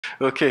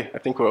Okay, I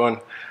think we're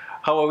on.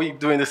 How are we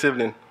doing this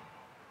evening?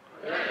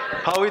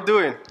 How are we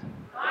doing?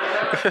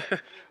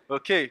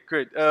 Okay,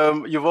 great.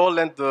 You've all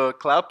learned the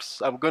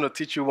claps. I'm going to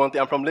teach you one thing.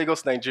 I'm from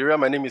Lagos, Nigeria.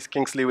 My name is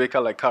Kingsley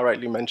Iweka, like Carl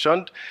rightly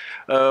mentioned.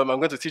 I'm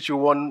going to teach you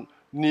one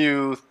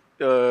new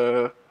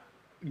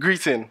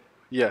greeting.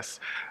 Yes.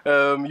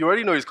 You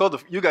already know it's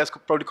called, you guys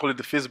could probably call it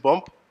the fist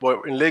bump,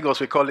 but in Lagos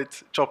we call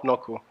it chop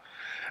knuckle.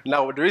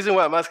 Now, the reason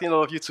why I'm asking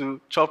all of you to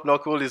chop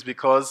knuckle is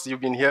because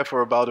you've been here for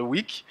about a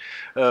week,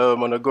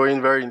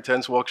 undergoing very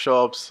intense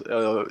workshops,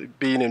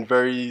 being in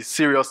very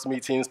serious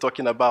meetings,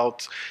 talking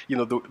about,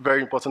 the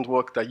very important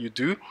work that you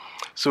do.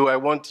 So I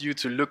want you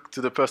to look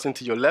to the person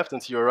to your left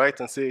and to your right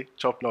and say,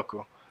 chop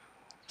knuckle.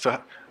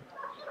 So,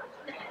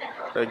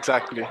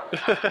 exactly.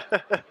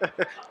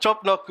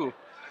 Chop knuckle.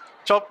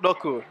 Chop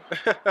knuckle.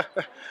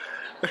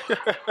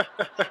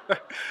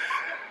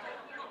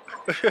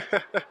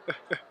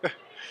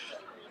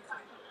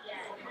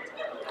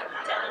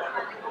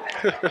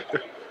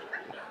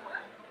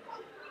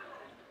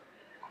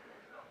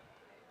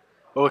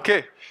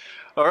 Okay.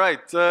 All right.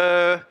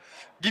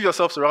 Give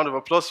yourselves a round of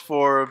applause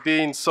for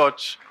being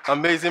such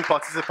amazing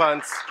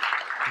participants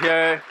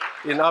here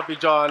in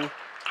Abidjan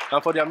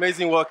and for the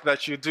amazing work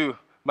that you do.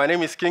 My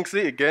name is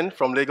Kingsley, again,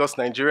 from Lagos,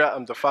 Nigeria.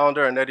 I'm the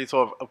founder and editor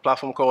of a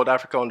platform called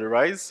Africa on the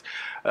Rise.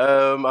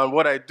 And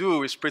what I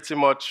do is pretty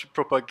much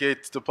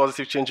propagate the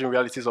positive changing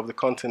realities of the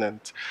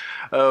continent.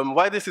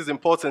 Why this is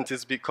important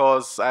is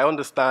because I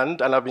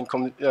understand, and I've been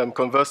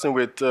conversing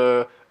with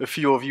a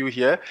few of you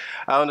here,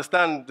 I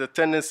understand the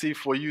tendency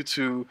for you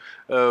to,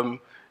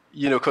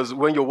 because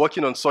when you're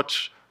working on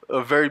such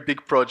a very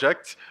big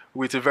project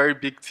with a very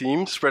big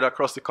team spread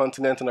across the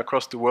continent and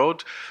across the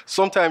world,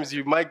 sometimes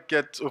you might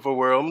get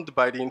overwhelmed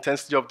by the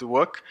intensity of the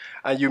work,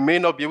 and you may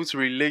not be able to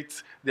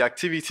relate the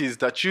activities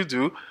that you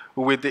do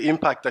with the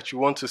impact that you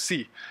want to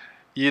see.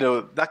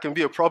 That can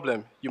be a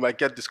problem. You might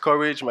get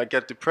discouraged, you might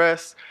get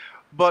depressed,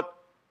 but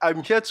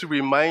I'm here to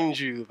remind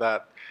you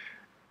that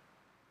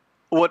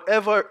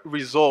whatever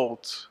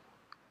result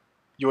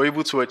you're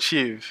able to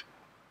achieve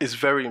is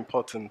very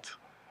important.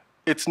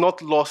 It's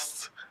not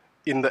lost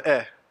in the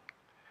air.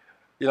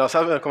 I was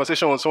having a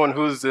conversation with someone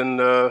who's in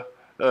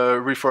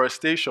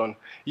reforestation,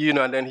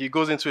 and then he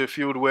goes into a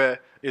field where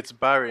it's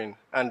barren,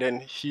 and then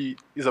he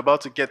is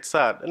about to get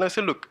sad. And I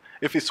said, look,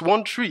 if it's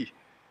one tree,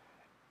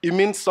 it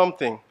means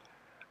something.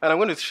 And I'm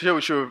going to share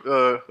with you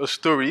a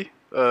story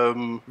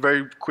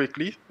very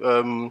quickly.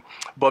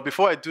 But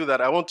before I do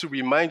that, I want to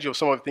remind you of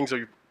some of the things that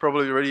you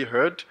probably already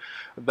heard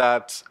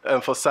that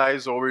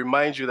emphasize or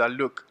remind you that,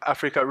 look,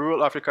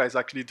 rural Africa is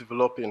actually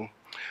developing.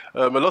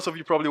 A lot of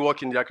you probably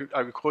work in the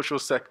agricultural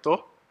sector,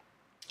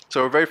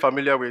 so we're very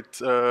familiar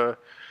with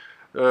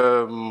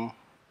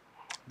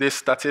this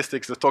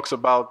statistics that talks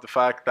about the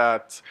fact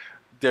that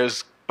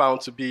there's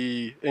bound to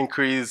be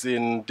increase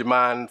in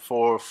demand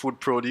for food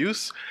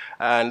produce,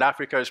 and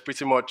Africa is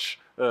pretty much,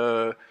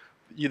 in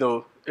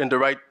the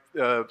right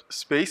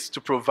space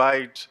to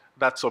provide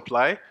that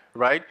supply,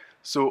 right?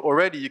 So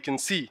already you can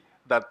see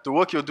that the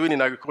work you're doing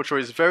in agriculture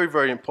is very,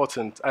 very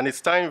important, and it's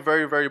tying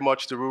very, very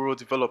much to rural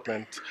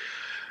development.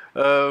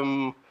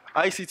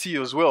 ICT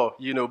as well,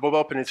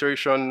 mobile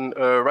penetration.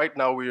 Right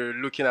now we're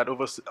looking at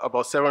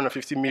about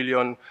 750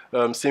 million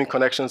SIM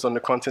connections on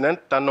the continent.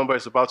 That number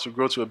is about to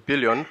grow to 1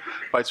 billion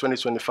by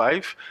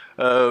 2025.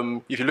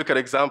 If you look at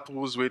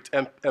examples with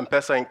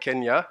M-Pesa in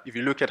Kenya, if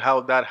you look at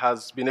how that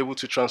has been able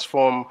to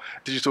transform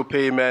digital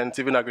payments,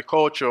 even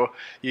agriculture,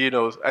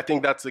 I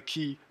think that's a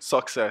key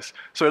success.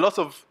 So a lot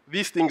of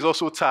these things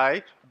also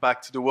tie back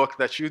to the work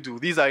that you do.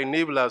 These are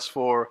enablers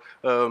for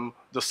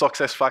the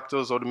success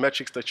factors or the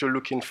metrics that you're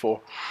looking for.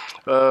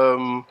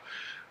 And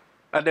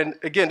then,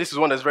 again, this is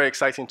one that's very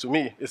exciting to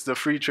me. It's the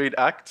Free Trade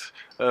Act.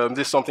 This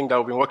is something that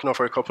we've been working on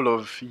for a couple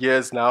of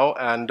years now.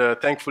 And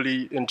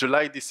thankfully, in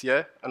July this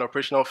year, an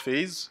operational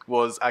phase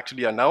was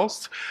actually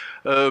announced.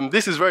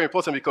 This is very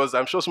important because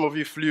I'm sure some of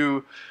you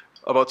flew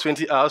about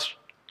 20 hours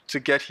to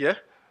get here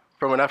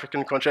from an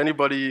African country.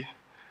 Anybody,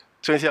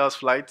 20 hours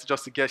flight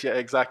just to get here?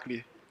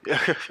 Exactly.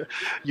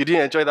 You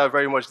didn't enjoy that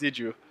very much, did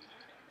you?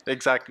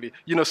 Exactly.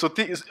 So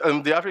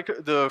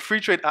the Free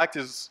Trade Act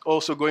is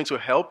also going to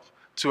help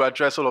to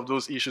address all of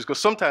those issues, because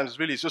sometimes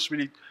really it's just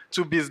really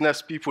two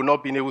business people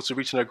not being able to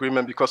reach an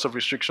agreement because of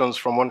restrictions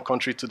from one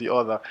country to the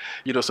other.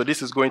 So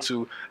this is going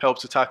to help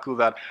to tackle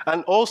that.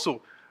 And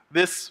also,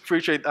 this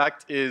Free Trade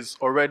Act is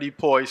already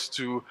poised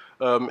to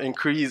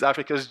increase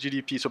Africa's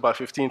GDP to about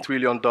 $15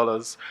 trillion,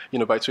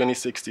 by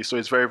 2060. So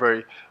it's very,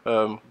 very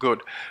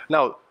good.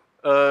 Now,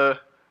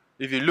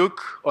 if you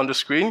look on the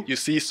screen, you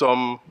see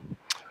some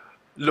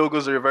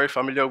logos that you're very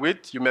familiar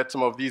with. You met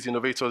some of these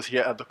innovators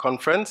here at the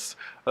conference.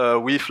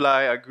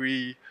 WeFly,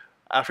 Agree,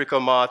 Africa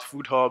Mart,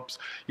 Food Hubs.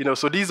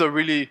 So these are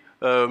really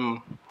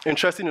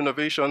interesting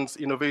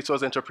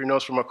innovators,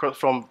 entrepreneurs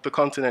from the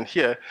continent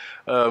here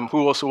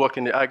who also work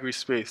in the agri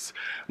space.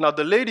 Now,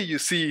 the lady you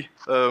see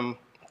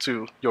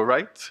to your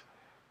right,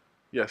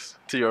 yes,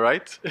 to your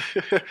right,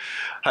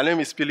 her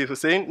name is Pili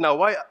Hussein. Now,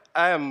 why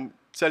I am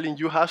telling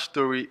you her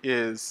story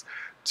is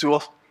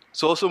to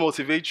to also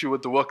motivate you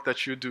with the work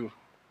that you do.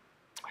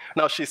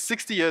 Now, she's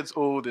 60 years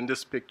old in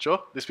this picture.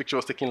 This picture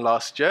was taken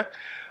last year.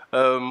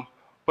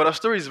 But her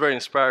story is very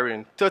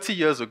inspiring. About 30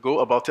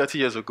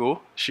 years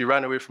ago, she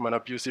ran away from an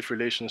abusive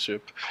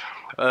relationship.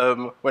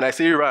 When I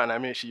say ran, I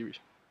mean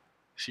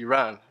she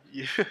ran.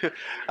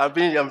 I'm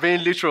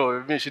being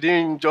literal. I mean, she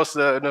didn't just,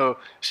 no,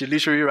 she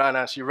literally ran,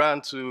 and she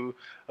ran to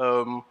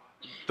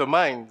the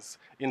mines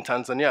in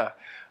Tanzania.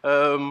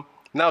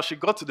 Now, she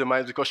got to the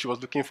mines because she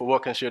was looking for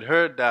work, and she had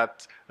heard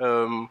that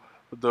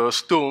the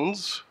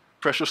stones,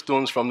 precious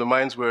stones from the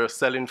mines, were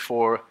selling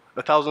for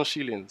 1,000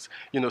 shillings,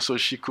 so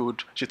she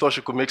thought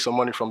she could make some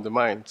money from the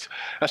mines.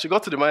 And she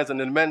got to the mines, and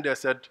the men there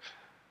said,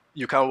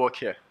 "You can't work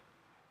here."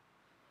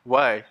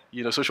 Why?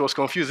 So she was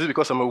confused. Is it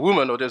because I'm a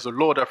woman, or there's a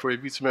law that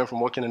prohibits men from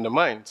working in the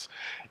mines?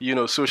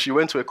 So she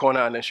went to a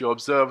corner, and then she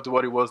observed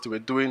what it was they were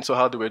doing, so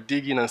how they were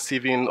digging and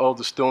sieving all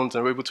the stones,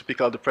 and were able to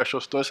pick out the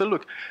precious stones. She said,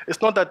 "Look,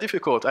 it's not that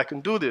difficult. I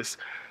can do this."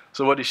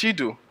 So what did she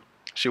do?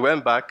 She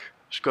went back.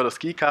 She got a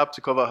ski cap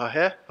to cover her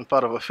hair and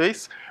part of her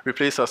face,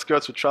 replaced her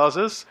skirts with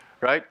trousers,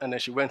 right? And then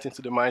she went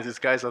into the mines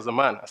disguised as a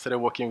man and started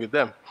working with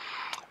them.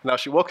 Now,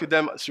 she worked with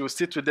them, she would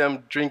sit with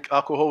them, drink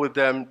alcohol with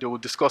them, they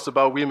would discuss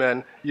about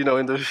women, in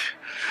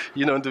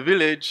the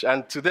village,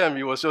 and to them,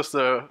 it was just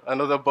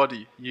another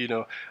body,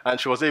 and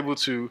she was able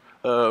to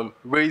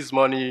raise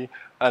money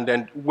and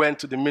then went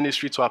to the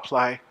ministry to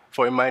apply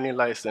for a mining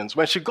license.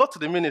 When she got to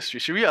the ministry,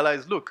 she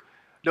realized, look,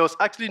 there was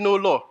actually no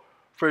law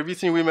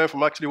prohibiting women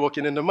from actually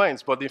working in the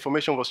mines, but the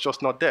information was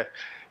just not there,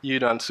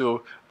 and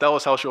so that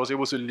was how she was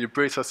able to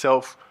liberate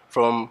herself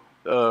from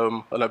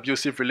an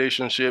abusive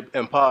relationship,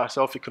 empower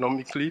herself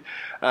economically,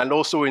 and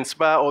also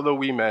inspire other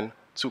women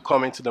to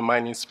come into the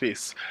mining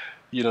space.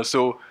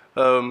 So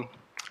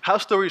her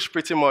story is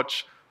pretty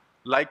much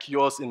like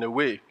yours in a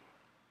way.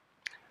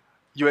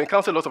 You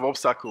encounter a lot of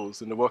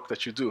obstacles in the work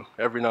that you do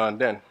every now and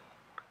then.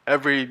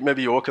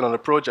 Maybe you're working on a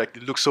project,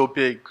 it looks so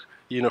big,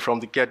 from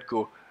the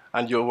get-go,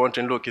 and you're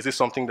wondering, look, is this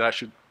something that I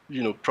should,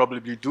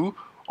 probably do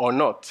or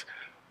not?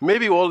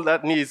 Maybe all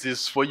that needs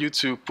is for you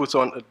to put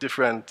on a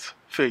different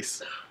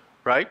face,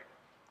 right?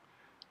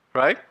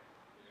 Right?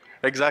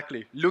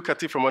 Exactly. Look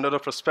at it from another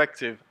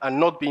perspective and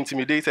not be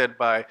intimidated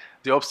by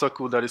the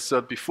obstacle that is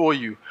set before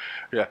you.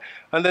 Yeah.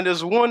 And then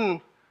there's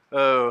one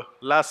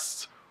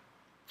last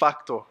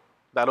factor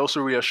that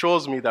also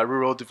reassures me that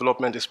rural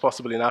development is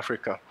possible in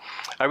Africa.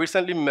 I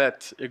recently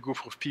met a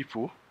group of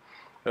people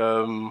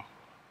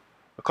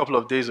a couple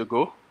of days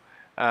ago,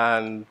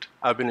 and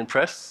I've been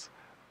impressed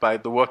by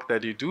the work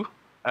that they do,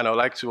 and I'd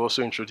like to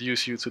also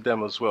introduce you to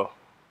them as well.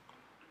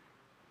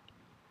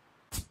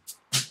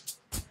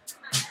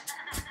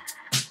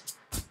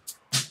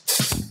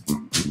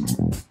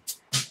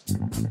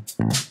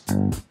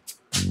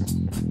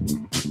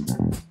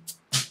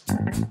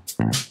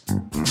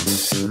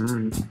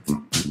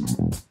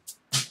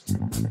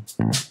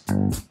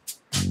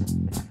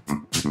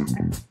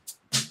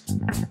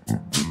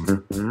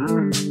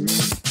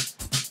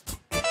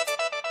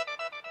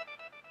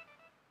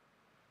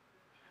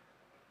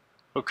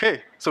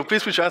 Okay, so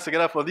please put your hands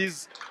together for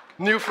these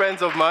new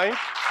friends of mine.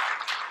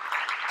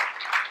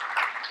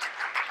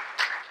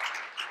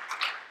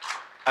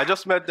 I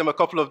just met them a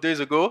couple of days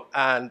ago,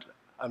 and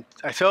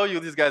I tell you,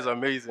 these guys are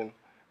amazing.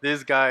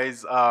 These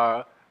guys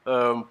are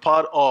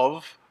part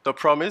of the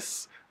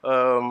promise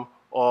of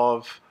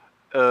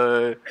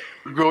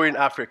growing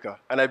Africa.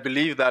 And I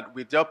believe that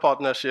with their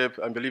partnership,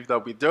 I believe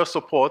that with their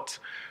support,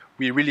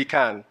 we really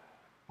can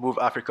move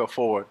Africa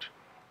forward.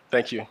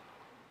 Thank you.